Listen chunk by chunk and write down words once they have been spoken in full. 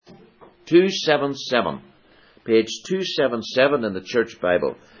277. Page 277 in the Church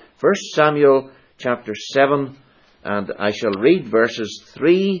Bible. 1 Samuel chapter 7, and I shall read verses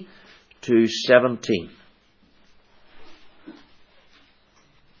 3 to 17.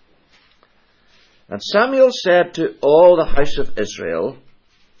 And Samuel said to all the house of Israel,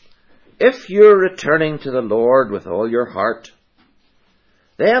 "If you're returning to the Lord with all your heart,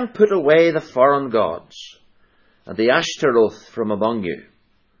 then put away the foreign gods and the Ashtaroth from among you,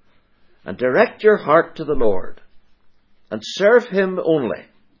 and direct your heart to the Lord, and serve him only,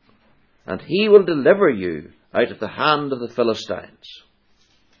 and he will deliver you out of the hand of the Philistines."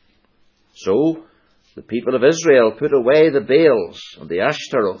 So the people of Israel put away the Baals and the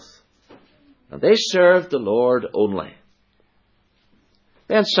Ashtaroth, and they served the Lord only.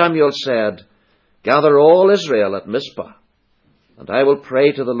 Then Samuel said, "Gather all Israel at Mizpah, and I will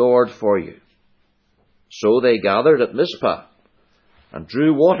pray to the Lord for you." So they gathered at Mizpah, and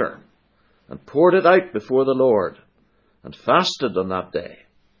drew water, and poured it out before the Lord, and fasted on that day,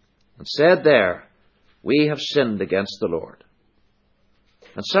 and said there, "We have sinned against the Lord."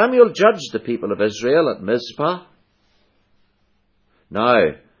 And Samuel judged the people of Israel at Mizpah.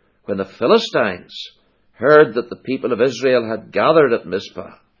 Now, when the Philistines heard that the people of Israel had gathered at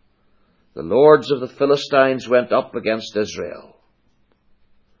Mizpah, the lords of the Philistines went up against Israel.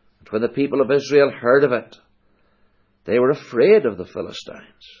 And when the people of Israel heard of it, they were afraid of the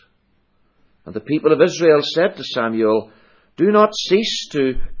Philistines. And the people of Israel said to Samuel, "Do not cease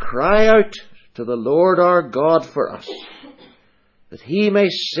to cry out to the Lord our God for us, that he may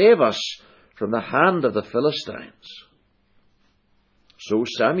save us from the hand of the Philistines." So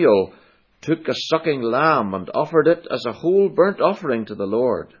Samuel took a sucking lamb and offered it as a whole burnt offering to the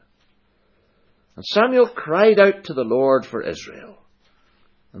Lord. And Samuel cried out to the Lord for Israel,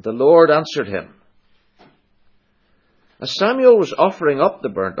 and the Lord answered him. As Samuel was offering up the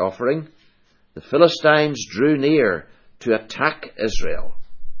burnt offering, the Philistines drew near to attack Israel.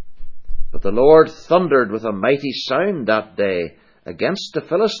 But the Lord thundered with a mighty sound that day against the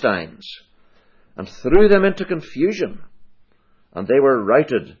Philistines, and threw them into confusion, and they were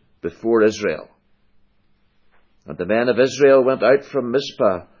routed before Israel. And the men of Israel went out from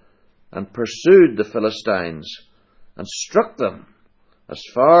Mizpah, and pursued the Philistines, and struck them as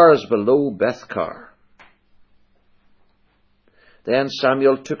far as below Bethkar. Then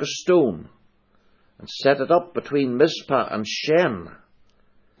Samuel took a stone, and set it up between Mizpah and Shen,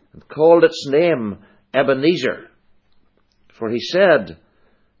 and called its name Ebenezer. For he said,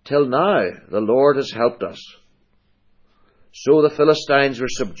 "Till now the Lord has helped us." So the Philistines were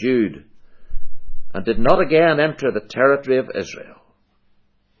subdued, and did not again enter the territory of Israel.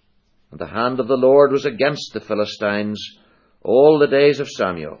 And the hand of the Lord was against the Philistines all the days of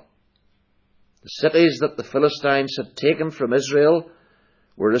Samuel. The cities that the Philistines had taken from Israel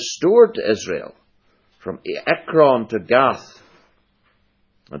were restored to Israel, from Ekron to Gath.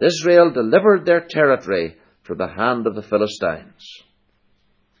 And Israel delivered their territory from the hand of the Philistines.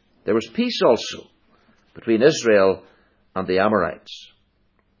 There was peace also between Israel and the Amorites.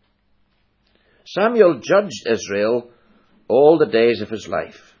 Samuel judged Israel all the days of his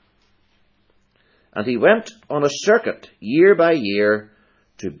life. And he went on a circuit year by year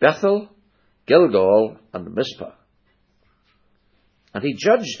to Bethel, Gilgal, and Mizpah. And he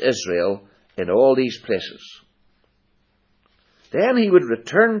judged Israel in all these places. Then he would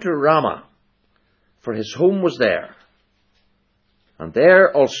return to Ramah, for his home was there. And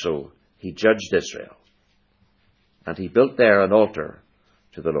there also he judged Israel. And he built there an altar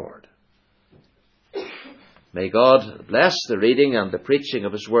to the Lord. May God bless the reading and the preaching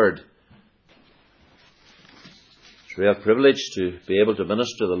of his word. It's a real privilege to be able to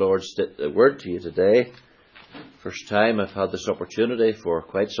minister the Lord's word to you today. First time I've had this opportunity for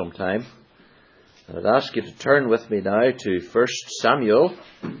quite some time. And I'd ask you to turn with me now to 1 Samuel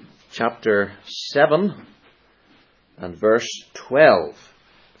chapter 7 and verse 12.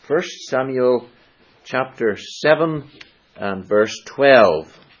 1 Samuel chapter 7 and verse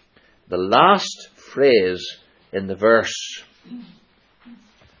 12. The last phrase in the verse.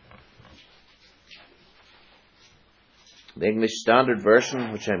 The English Standard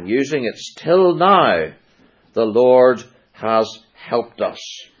Version, which I'm using, it's "Till now the Lord has helped us."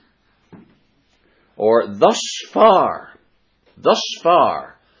 Or thus far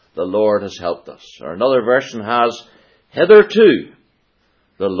the Lord has helped us. Or another version has, "Hitherto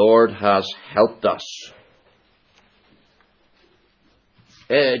the Lord has helped us."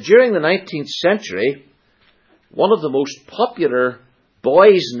 During the 19th century, one of the most popular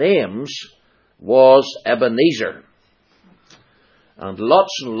boys' names was Ebenezer. And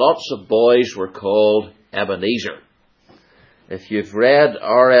lots of boys were called Ebenezer. If you've read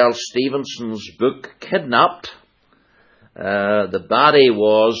R.L. Stevenson's book Kidnapped, the baddie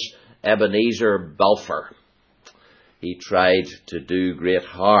was Ebenezer Balfour. He tried to do great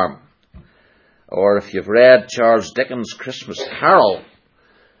harm. Or if you've read Charles Dickens' Christmas Carol,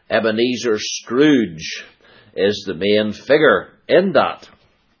 Ebenezer Scrooge is the main figure in that.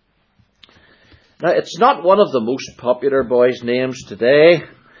 Now, it's not one of the most popular boys' names today.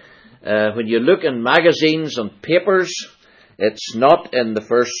 When you look in magazines and papers, it's not in the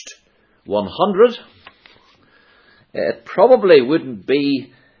first 100. It probably wouldn't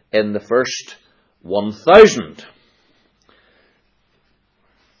be in the first 1,000.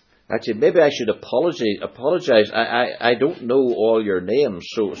 Actually, maybe I should apologize. I don't know all your names,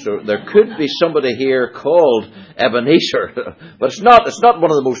 so there could be somebody here called Ebenezer, but it's not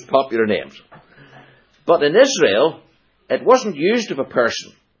one of the most popular names. But in Israel, it wasn't used of a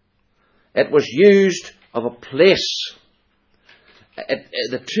person. It was used of a place.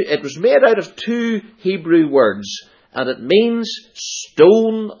 It was made out of two Hebrew words, and it means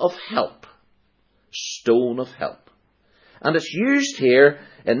stone of help. Stone of help. And it's used here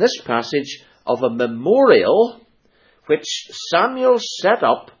in this passage of a memorial which Samuel set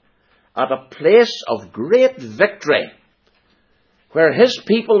up at a place of great victory where his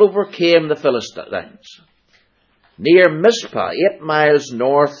people overcame the Philistines, near Mizpah, 8 miles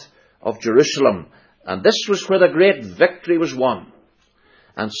north of Jerusalem. And this was where the great victory was won.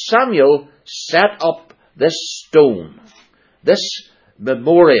 And Samuel set up this stone, this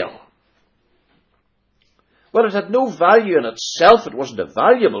memorial. Well, it had no value in itself. It wasn't a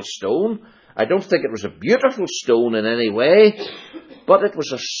valuable stone. I don't think it was a beautiful stone in any way, but it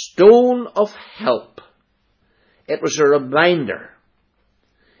was a stone of help. It was a reminder.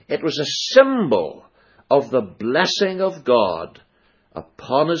 It was a symbol of the blessing of God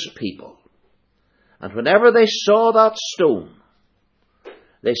upon his people. And whenever they saw that stone,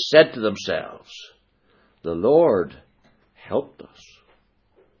 they said to themselves, "The Lord helped us.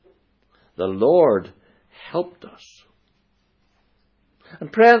 The Lord helped us."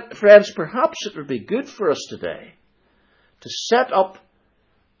 And friends, perhaps it would be good for us today to set up,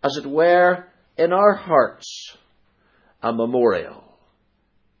 as it were, in our hearts, a memorial.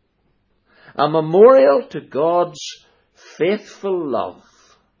 A memorial to God's faithful love.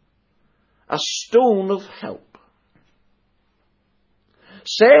 A stone of help.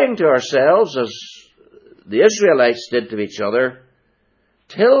 Saying to ourselves, as the Israelites did to each other,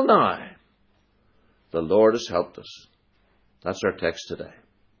 "Till now, the Lord has helped us." That's our text today.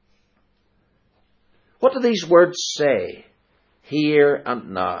 What do these words say, here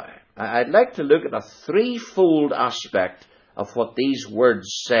and now? I'd like to look at a threefold aspect of what these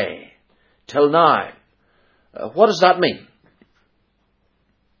words say. Till now. What does that mean?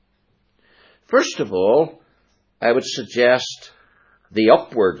 First of all, I would suggest the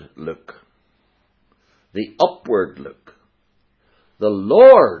upward look. The upward look. The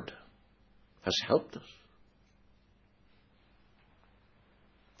Lord has helped us.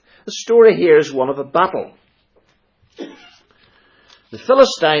 The story here is one of a battle. The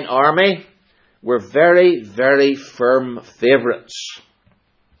Philistine army were very, very firm favourites.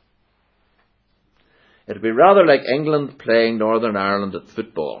 It would be rather like England playing Northern Ireland at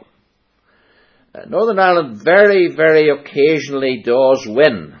football. Northern Ireland very, very occasionally does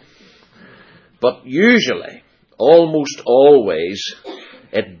win. But usually, almost always,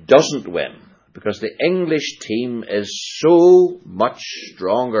 it doesn't win. Because the English team is so much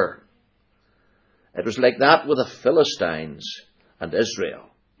stronger. It was like that with the Philistines and Israel.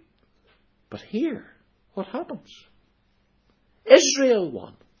 But here, what happens? Israel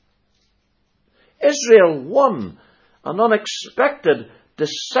won. Israel won an unexpected,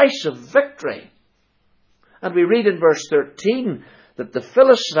 decisive victory. And we read in verse 13 that the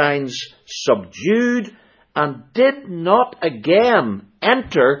Philistines subdued and did not again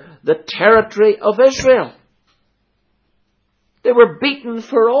enter the territory of Israel. They were beaten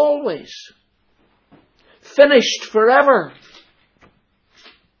for always. Finished forever.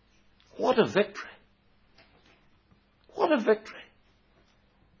 What a victory. What a victory.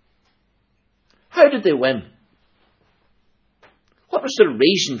 How did they win? What was the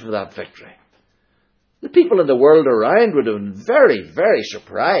reason for that victory? The people in the world around would have been very, very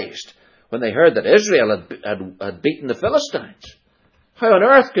surprised when they heard that Israel had beaten the Philistines. How on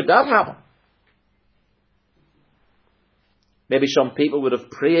earth could that happen? Maybe some people would have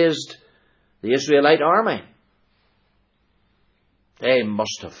praised the Israelite army. They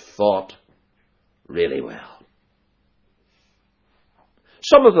must have fought really well.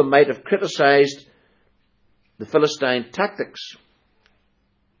 Some of them might have criticized the Philistine tactics,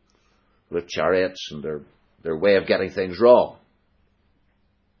 their chariots and their way of getting things wrong.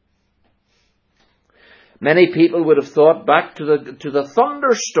 Many people would have thought back to the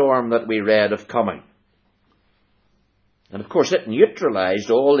thunderstorm that we read of coming. And of course it neutralized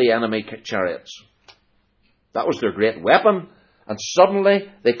all the enemy chariots. That was their great weapon, and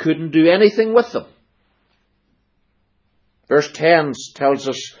suddenly they couldn't do anything with them. Verse 10 tells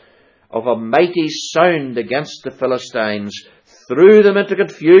us of a mighty sound against the Philistines, threw them into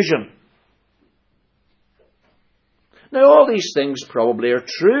confusion. Now all these things probably are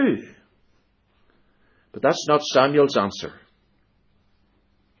true, but that's not Samuel's answer.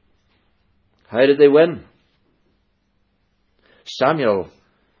 How did they win? Samuel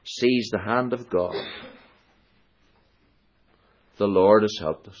sees the hand of God. The Lord has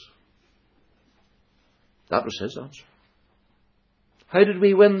helped us. That was his answer. How did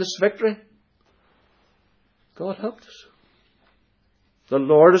we win this victory? God helped us. The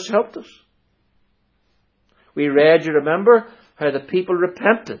Lord has helped us. We read, you remember, how the people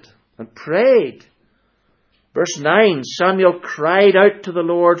repented and prayed. Verse 9, Samuel cried out to the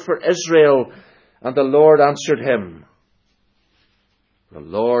Lord for Israel, and the Lord answered him. The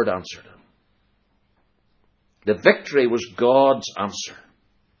Lord answered him. The victory was God's answer.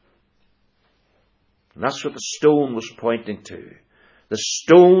 And that's what the stone was pointing to. The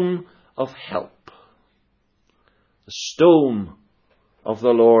stone of help. The stone of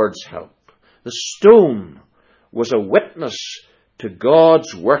the Lord's help. The stone was a witness to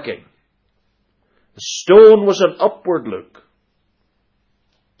God's working. The stone was an upward look.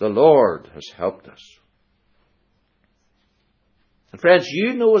 The Lord has helped us. And friends,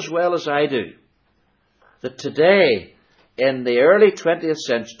 you know as well as I do that today, in the early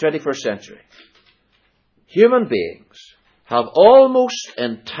 21st century, human beings have almost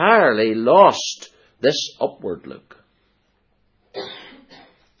entirely lost this upward look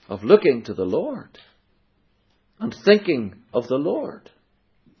of looking to the Lord and thinking of the Lord.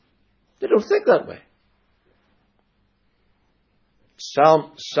 They don't think that way.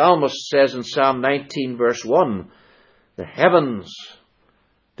 Psalmist says in Psalm 19 verse 1, the heavens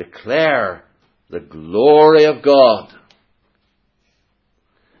declare the glory of God.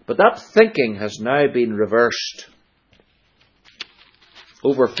 But that thinking has now been reversed.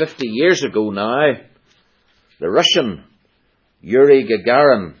 Over 50 years ago now, the Russian Yuri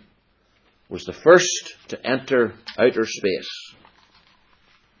Gagarin was the first to enter outer space.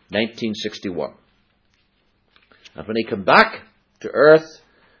 1961. And when he came back to Earth,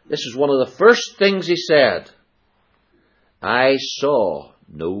 this is one of the first things he said. I saw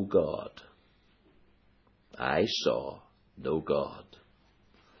no God. I saw no God.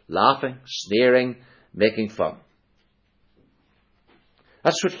 Laughing, sneering, making fun.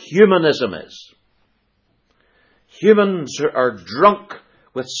 That's what humanism is. Humans are drunk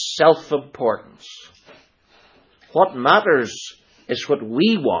with self-importance. What matters is what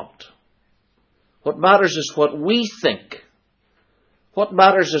we want. What matters is what we think. What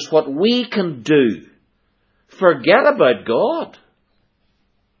matters is what we can do. Forget about God.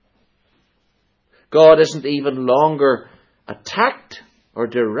 God isn't even longer attacked or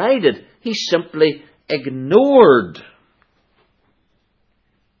derided. He's simply ignored.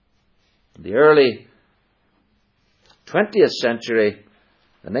 In the early 20th century,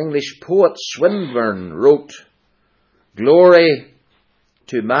 an English poet, Swinburne, wrote, "Glory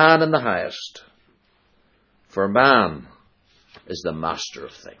to man in the highest, for man is the master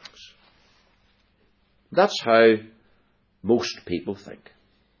of things." That's how most people think.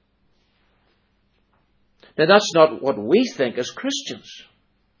 Now, that's not what we think as Christians.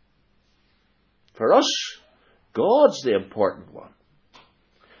 For us, God's the important one.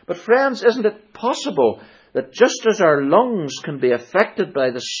 But friends, isn't it possible that just as our lungs can be affected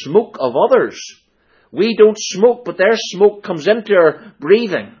by the smoke of others, we don't smoke, but their smoke comes into our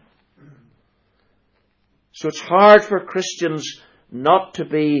breathing. So it's hard for Christians not to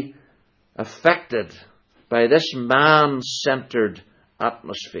be affected by this man-centered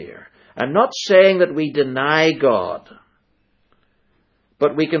atmosphere. I'm not saying that we deny God,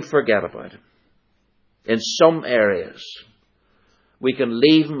 but we can forget about Him. In some areas, we can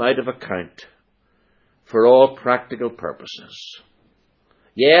leave Him out of account for all practical purposes.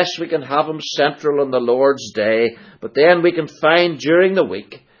 Yes, we can have Him central on the Lord's day, but then we can find during the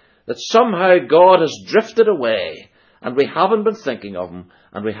week that somehow God has drifted away and we haven't been thinking of Him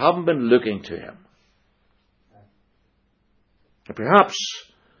and we haven't been looking to Him. And perhaps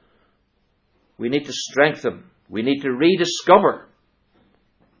we need to strengthen, we need to rediscover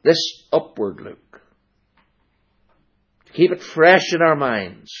this upward look, to keep it fresh in our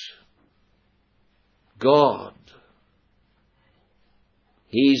minds. God,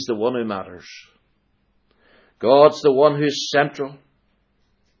 He's the one who matters. God's the one who's central,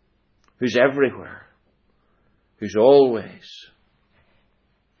 who's everywhere. who's always.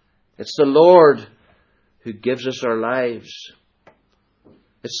 It's the Lord who gives us our lives.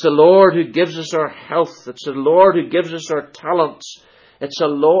 It's the Lord who gives us our health. It's the Lord who gives us our talents. It's the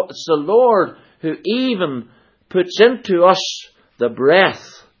Lord who even puts into us the breath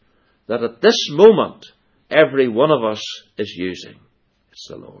that at this moment every one of us is using. It's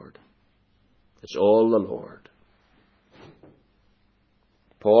the Lord. It's all the Lord.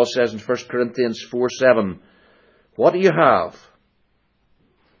 Paul says in 1 Corinthians 4:7, what do you have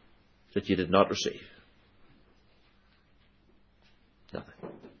that you did not receive? Nothing.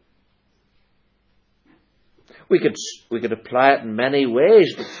 We could apply it in many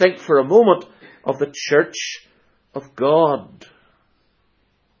ways, but think for a moment of the church of God.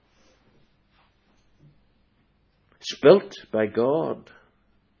 It's built by God.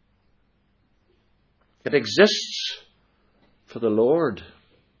 It exists for the Lord.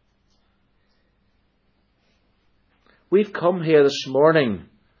 We've come here this morning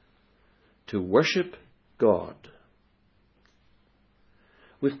to worship God.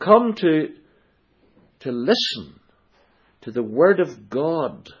 We've come to listen to the Word of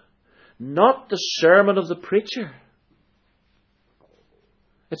God, not the sermon of the preacher.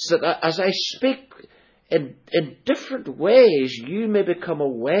 It's that as I speak in different ways, you may become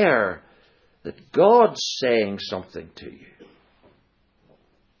aware that God's saying something to you.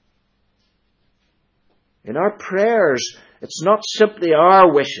 In our prayers, it's not simply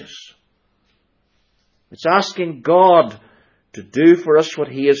our wishes. It's asking God to do for us what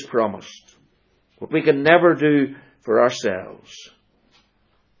He has promised, what we can never do for ourselves.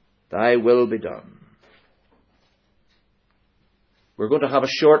 Thy will be done. We're going to have a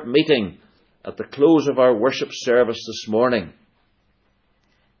short meeting at the close of our worship service this morning.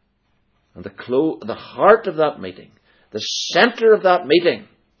 And the heart of that meeting, the centre of that meeting,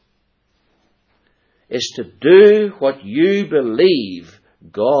 is to do what you believe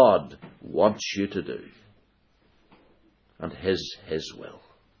God wants you to do. And His will.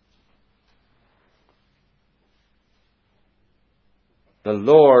 The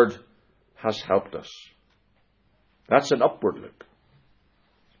Lord has helped us. That's an upward look.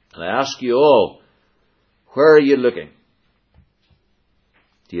 And I ask you all, where are you looking?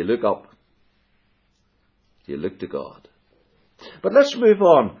 Do you look up? Do you look to God? But let's move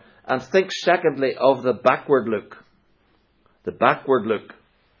on and think secondly of the backward look. The backward look.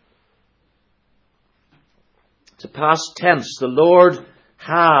 It's a past tense. The Lord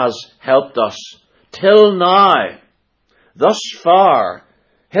has helped us till now. Thus far,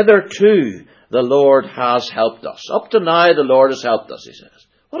 hitherto, the Lord has helped us. Up to now, the Lord has helped us, he says.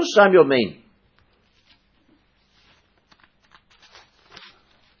 What does Samuel mean?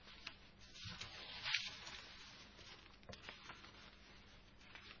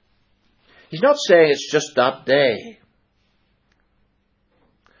 He's not saying it's just that day.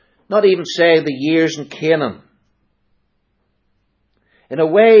 Not even saying the years in Canaan. In a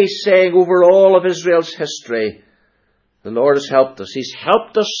way, he's saying over all of Israel's history, the Lord has helped us. He's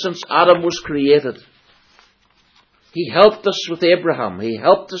helped us since Adam was created. He helped us with Abraham. He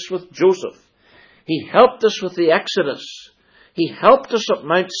helped us with Joseph. He helped us with the Exodus. He helped us at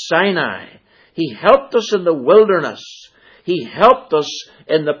Mount Sinai. He helped us in the wilderness. He helped us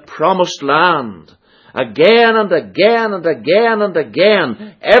in the promised land. Again and again and again and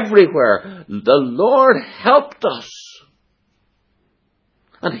again, everywhere, the Lord helped us.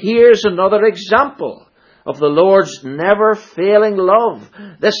 And here's another example of the Lord's never-failing love.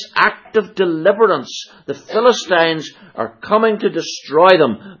 This act of deliverance. The Philistines are coming to destroy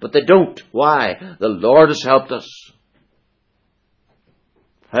them, but they don't. Why? The Lord has helped us.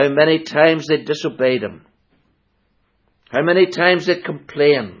 How many times they disobeyed Him. How many times they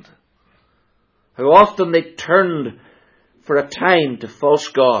complained. How often they turned for a time to false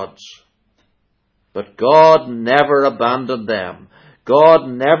gods. But God never abandoned them. God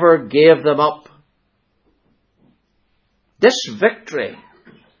never gave them up. This victory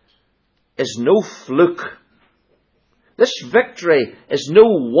is no fluke. This victory is no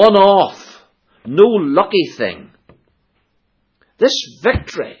one-off, no lucky thing. This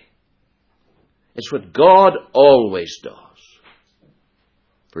victory is what God always does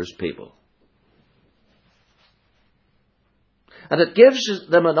for His people. And it gives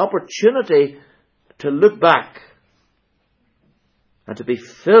them an opportunity to look back and to be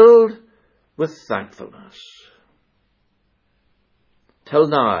filled with thankfulness. Till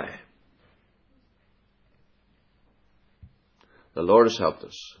now, the Lord has helped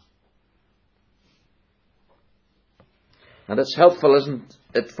us. And it's helpful, isn't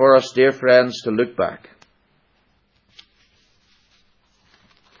it, for us, dear friends, to look back.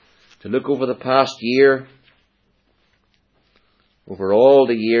 To look over the past year, over all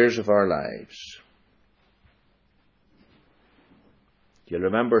the years of our lives. Do you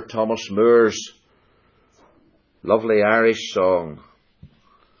remember Thomas Moore's lovely Irish song,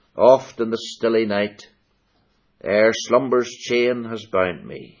 "Oft in the stilly night, ere slumber's chain has bound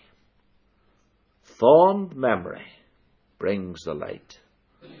me, fond memory brings the light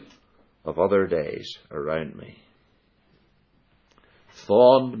of other days around me."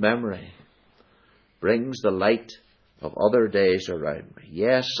 Fond memory brings the light of other days around me.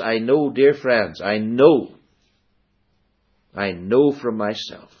 Yes, I know, dear friends, I know from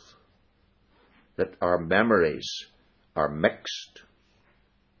myself that our memories are mixed.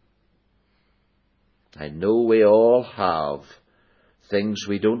 I know we all have things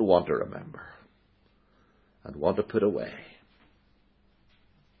we don't want to remember and want to put away.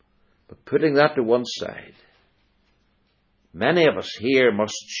 But putting that to one side, many of us here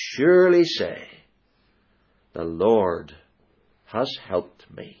must surely say, "The Lord has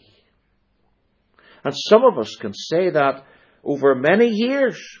helped me." And some of us can say that over many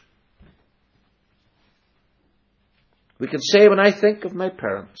years. We can say, when I think of my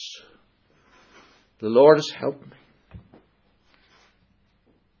parents, the Lord has helped me.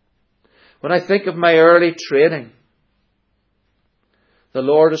 When I think of my early training, the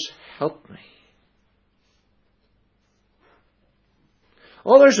Lord has helped me.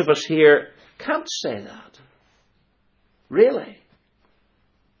 Others of us here can't say that. Really.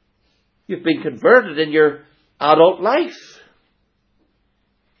 You've been converted in your adult life.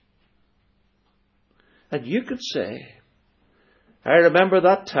 And you could say, "I remember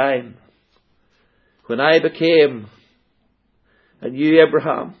that time when I became a new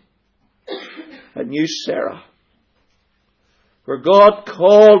Abraham, a new Sarah, where God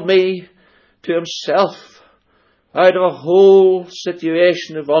called me to himself out of a whole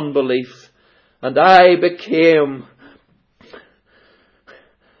situation of unbelief, and I became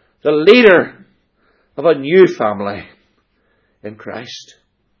the leader of a new family in Christ."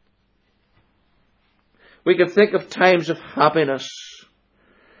 We can think of times of happiness.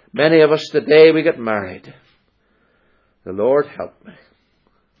 Many of us today, we get married. The Lord helped me.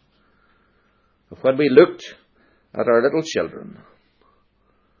 But when we looked at our little children,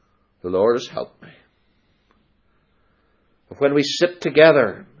 the Lord has helped me. But when we sit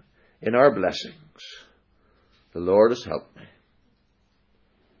together in our blessings, the Lord has helped me.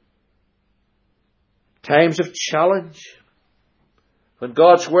 Times of challenge, when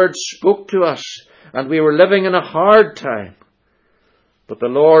God's word spoke to us and we were living in a hard time, but the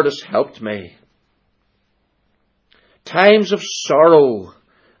Lord has helped me. Times of sorrow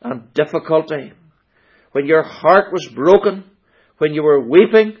and difficulty, when your heart was broken, when you were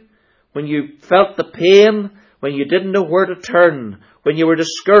weeping, when you felt the pain, when you didn't know where to turn, when you were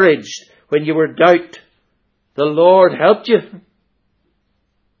discouraged, when you were doubt, the Lord helped you.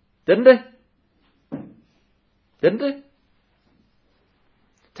 Didn't he? Didn't he?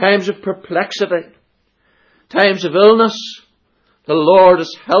 Times of perplexity, times of illness, the Lord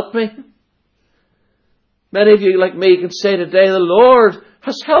has helped me. Many of you, like me, can say today, "The Lord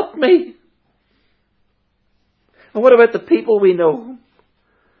has helped me." And what about the people we know?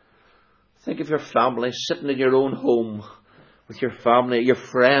 Think of your family, sitting in your own home with your family, your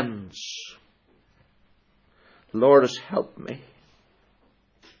friends. "The Lord has helped me."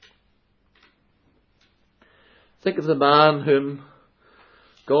 Think of the man whom,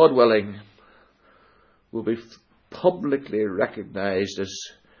 God willing, will be publicly recognized as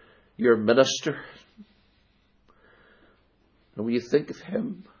your minister. And when you think of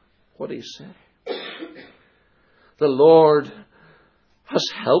him, what do you say? "The Lord has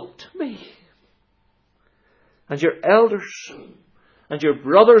helped me." And your elders and your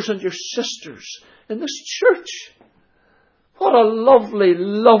brothers and your sisters in this church, what a lovely,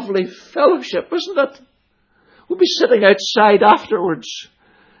 lovely fellowship, isn't it? We'll be sitting outside afterwards.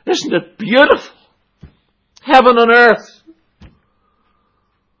 Isn't it beautiful? Heaven and earth.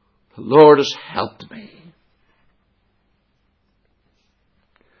 The Lord has helped me.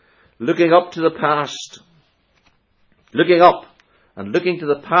 Looking up to the past, looking up and looking to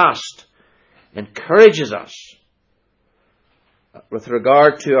the past encourages us with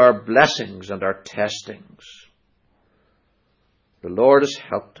regard to our blessings and our testings. The Lord has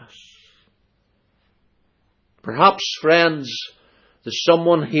helped us. Perhaps, friends, there's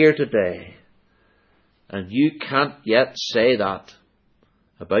someone here today and you can't yet say that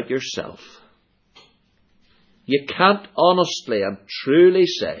about yourself. You can't honestly and truly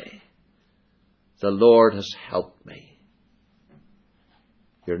say, "The Lord has helped me."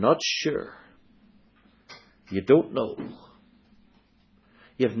 You're not sure. You don't know.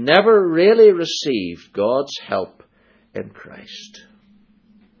 You've never really received God's help in Christ.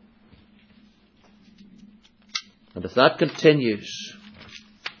 And if that continues,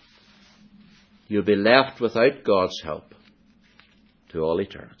 you'll be left without God's help to all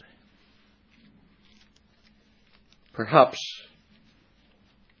eternity. Perhaps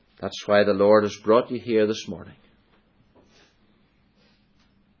that's why the Lord has brought you here this morning.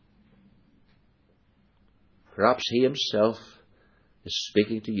 Perhaps He Himself is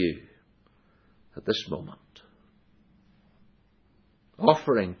speaking to you at this moment,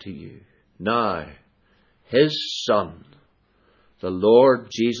 offering to you now His Son, the Lord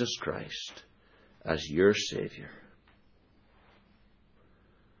Jesus Christ, as your Saviour.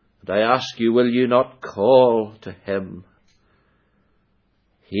 And I ask you, will you not call to Him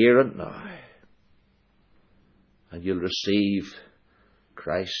here and now, and you'll receive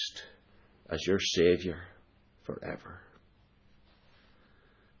Christ as your Saviour forever.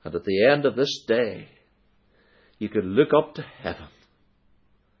 And at the end of this day, you can look up to heaven,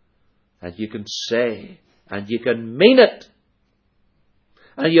 and you can say, and you can mean it,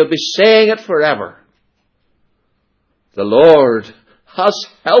 and you'll be saying it forever, the Lord has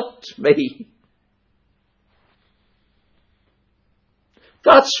helped me.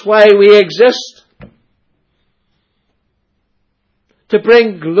 That's why we exist. To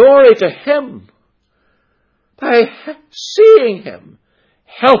bring glory to Him by seeing Him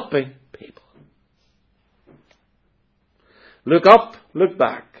helping people. Look up, look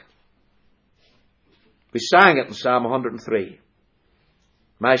back. We sang it in Psalm 103.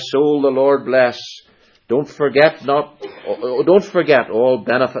 My soul the Lord bless. Don't forget all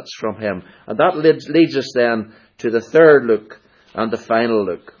benefits from Him. And that leads us then to the third look and the final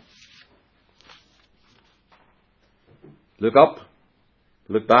look. Look up,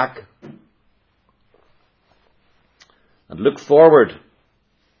 look back, and look forward.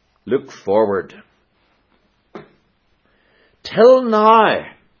 Look forward. Till now,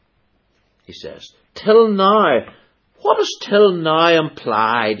 he says. Till now. What does till now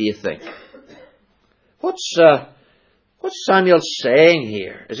imply, do you think? What's Samuel saying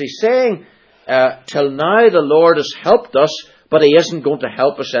here? Is he saying, till now the Lord has helped us, but He isn't going to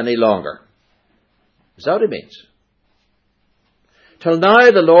help us any longer? Is that what he means? Till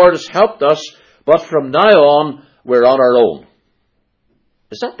now the Lord has helped us, but from now on we're on our own.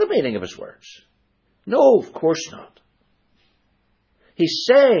 Is that the meaning of his words? No, of course not. He's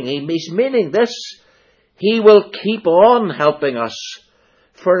saying, he's meaning this, He will keep on helping us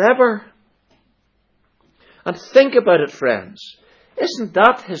forever. And think about it, friends. Isn't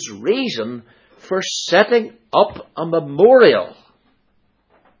that His reason for setting up a memorial?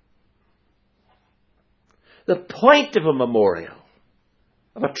 The point of a memorial,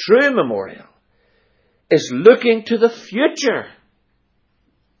 of a true memorial, is looking to the future.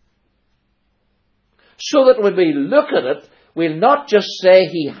 So that when we look at it, we'll not just say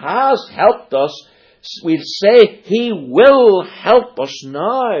He has helped us, we'll say He will help us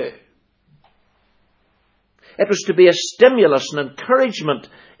now. It was to be a stimulus and encouragement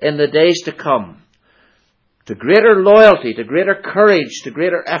in the days to come, to greater loyalty, to greater courage, to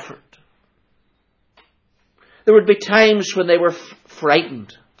greater effort. There would be times when they were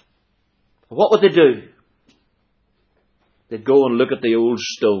frightened. What would they do? They'd go and look at the old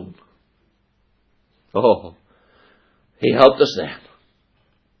stone. Oh, He helped us then.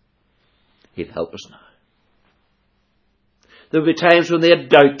 He'd help us now. There would be times when they had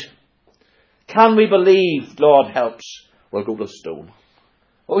doubt. Can we believe God helps? Well, go to the stone.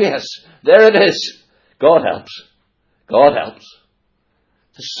 Oh yes, there it is. God helps. God helps.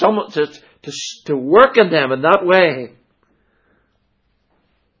 To work in them in that way.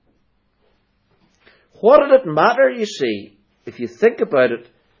 What did it matter, you see, if you think about it,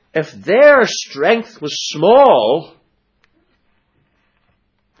 if their strength was small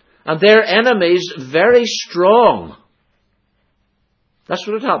and their enemies very strong? That's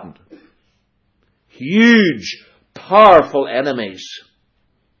what had happened. Huge, powerful enemies.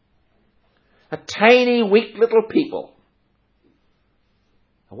 A tiny, weak little people.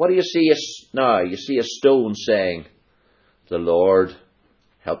 And what do you see now? You see a stone saying, the Lord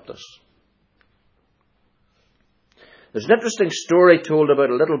helped us. There's an interesting story told about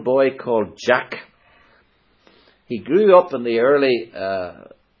a little boy called Jack. He grew up in the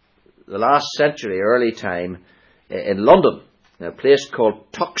last century, early time, in London, in a place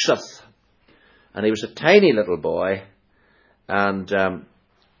called Toxteth. And he was a tiny little boy, and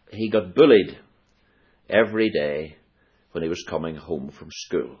he got bullied every day when he was coming home from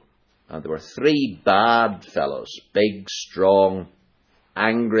school. And there were 3 bad fellows, big, strong,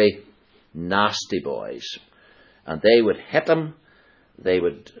 angry, nasty boys. And they would hit him, they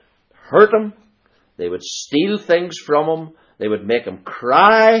would hurt him, They would steal things from him. They would make him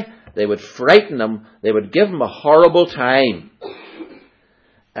cry. They would frighten him. They would give him a horrible time.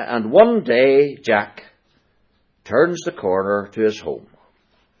 And one day, Jack turns the corner to his home.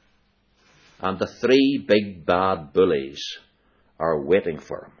 And the three big bad bullies are waiting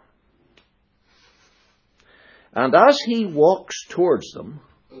for him. And as he walks towards them,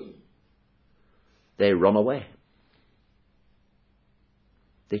 they run away.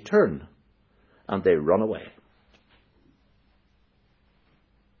 They turn and they run away.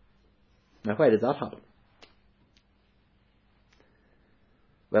 Now, why did that happen?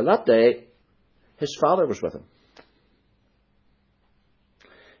 Well, that day, his father was with him.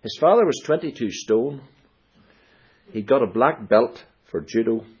 His father was 22 stone. He'd got a black belt for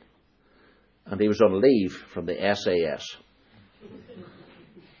judo, and he was on leave from the SAS.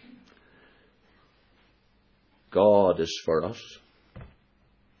 God is for us.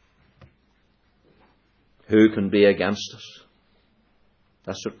 Who can be against us?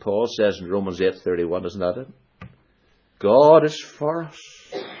 That's what Paul says in Romans 8:31, isn't that it? God is for us.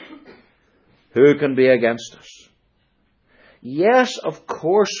 Who can be against us? Yes, of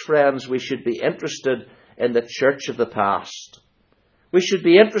course, friends, we should be interested in the church of the past. We should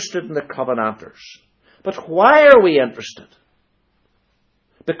be interested in the Covenanters. But why are we interested?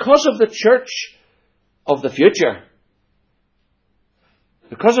 Because of the church of the future.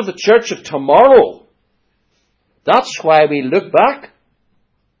 Because of the church of tomorrow. That's why we look back.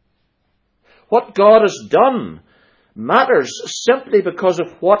 What God has done matters simply because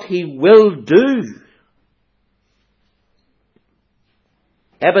of what He will do.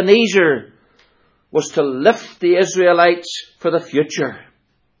 Ebenezer was to lift the Israelites for the future.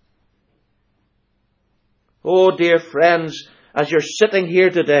 Oh, dear friends, as you're sitting here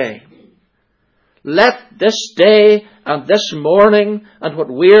today, let this day and this morning and what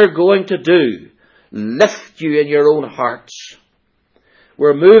we're going to do lift you in your own hearts.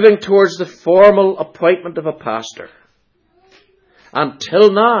 We're moving towards the formal appointment of a pastor.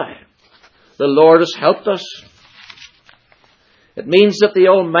 Until now, the Lord has helped us. It means that the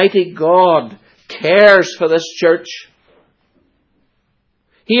Almighty God cares for this church.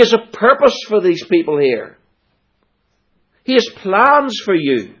 He has a purpose for these people here. He has plans for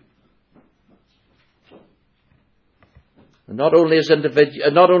you. And not only as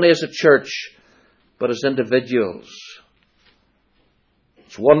a church, but as individuals.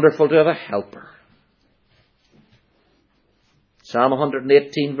 It's wonderful to have a helper. Psalm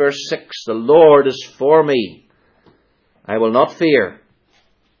 118 verse 6, the Lord is for me. I will not fear.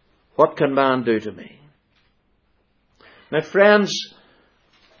 What can man do to me? My friends,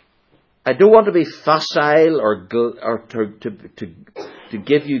 I don't want to be facile or to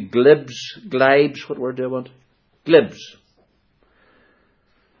give you glibs, what we're doing. Glibs.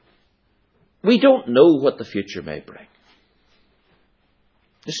 We don't know what the future may bring.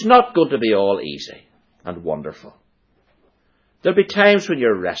 It's not going to be all easy and wonderful. There'll be times when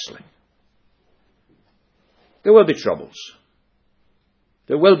you're wrestling. There will be troubles.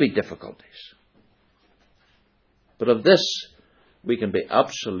 There will be difficulties. But of this, we can be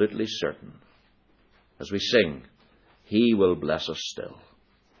absolutely certain. As we sing, He will bless us still.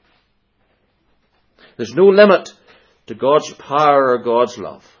 There's no limit to God's power or God's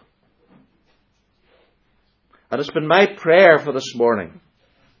love. And it's been my prayer for this morning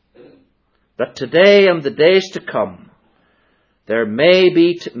that today and the days to come, there may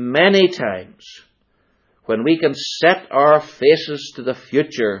be many times when we can set our faces to the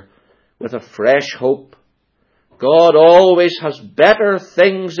future with a fresh hope. God always has better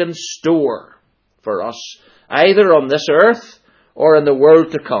things in store for us, either on this earth or in the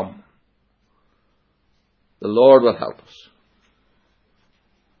world to come. The Lord will help us.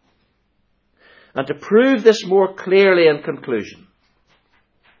 And to prove this more clearly in conclusion,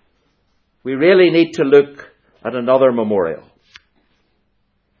 we really need to look at another memorial.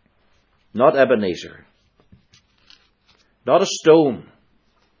 Not Ebenezer. Not a stone,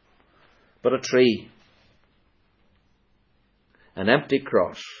 but a tree. An empty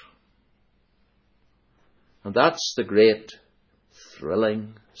cross. And that's the great,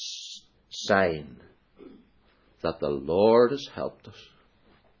 thrilling sign that the Lord has helped us.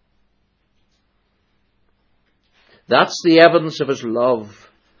 That's the evidence of His love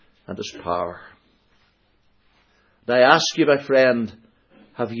and His power. And I ask you, my friend,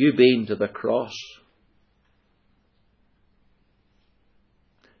 have you been to the cross?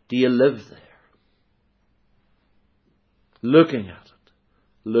 Do you live there? Looking at it,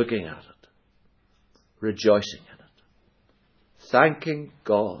 rejoicing in it, thanking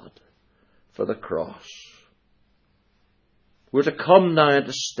God for the cross. We're to come now and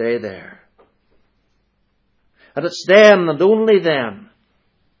to stay there. And it's then and only then,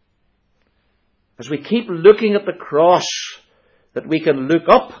 as we keep looking at the cross, that we can look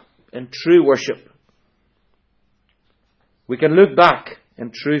up in true worship. We can look back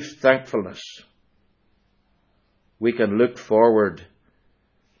in true thankfulness. We can look forward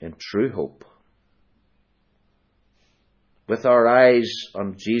in true hope. With our eyes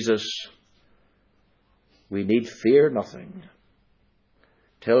on Jesus, we need fear nothing.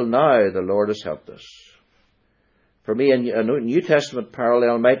 Till now the Lord has helped us. For me, a New Testament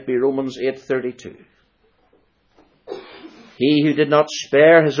parallel might be Romans 8:32. He who did not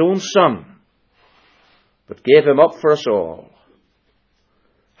spare his own Son, but gave him up for us all,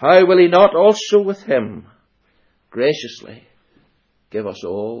 how will he not also with him graciously give us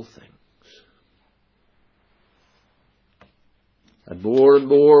all things? And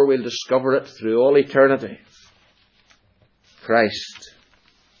more we'll discover it through all eternity. Christ,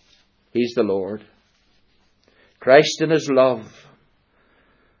 He's the Lord. Christ in His love,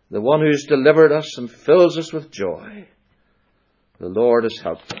 the one who's delivered us and fills us with joy. The Lord has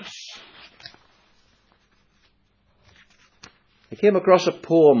helped us. I came across a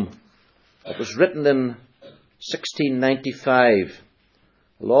poem that was written in 1695,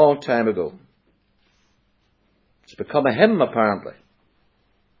 a long time ago. It's become a hymn, apparently.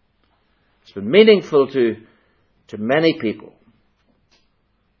 It's been meaningful to many people.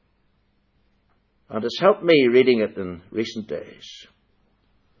 And it's helped me reading it in recent days.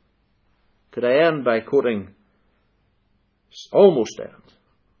 Could I end by quoting, almost end,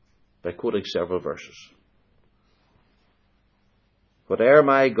 by quoting several verses. Whate'er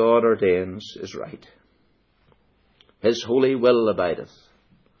my God ordains is right. His holy will abideth.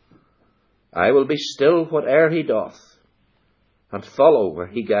 I will be still whate'er He doth, and follow where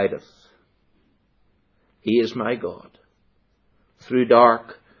He guideth. He is my God.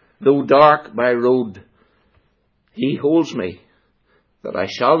 Though dark my road, He holds me, that I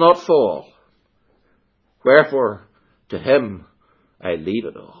shall not fall. Wherefore to Him I leave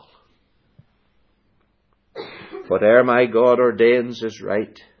it all. Whate'er my God ordains is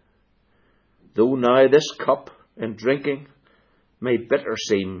right. Though now this cup in drinking may bitter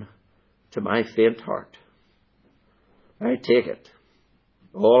seem to my faint heart, I take it,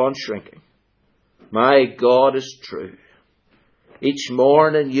 all unshrinking. My God is true. Each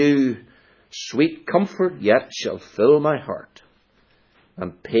morn in You sweet comfort yet shall fill my heart,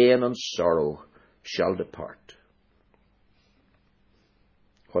 and pain and sorrow shall depart.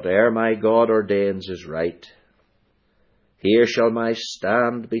 Whate'er my God ordains is right. Here shall my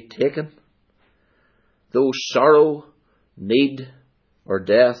stand be taken. Though sorrow, need, or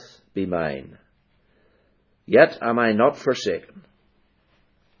death be mine, yet am I not forsaken.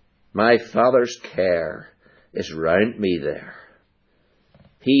 My Father's care is round me there.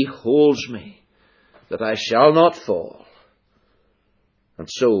 He holds me, that I shall not fall, and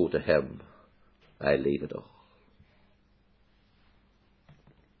so to Him I leave it all.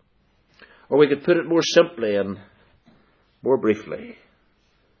 Or we could put it more simply and more briefly.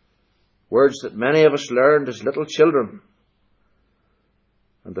 Words that many of us learned as little children,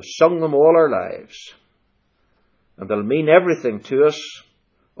 and have sung them all our lives, and they'll mean everything to us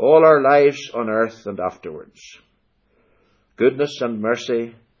all our lives on earth and afterwards. Goodness and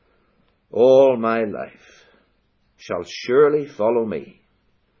mercy all my life shall surely follow me,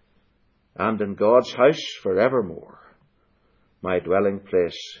 and in God's house forevermore my dwelling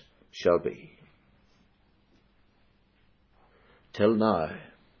place shall be. Till now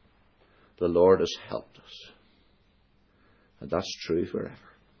the Lord has helped us, and that's true forever.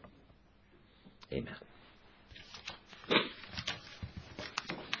 Amen.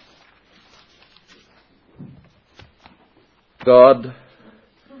 God,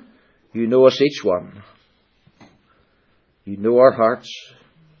 You know us each one. You know our hearts.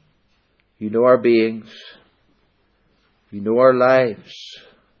 You know our beings. You know our lives.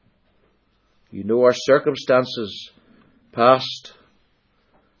 You know our circumstances, past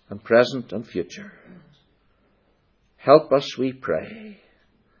and present and future. Help us, we pray,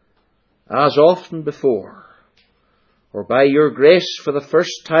 as often before, or by Your grace for the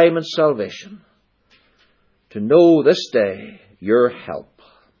first time in salvation, to know this day Your help.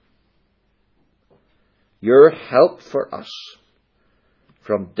 Your help for us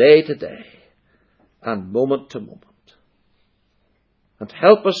from day to day and moment to moment. And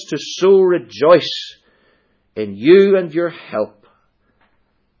help us to so rejoice in You and Your help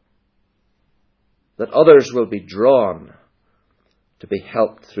that others will be drawn to be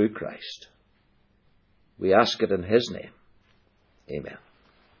helped through Christ. We ask it in His name. Amen.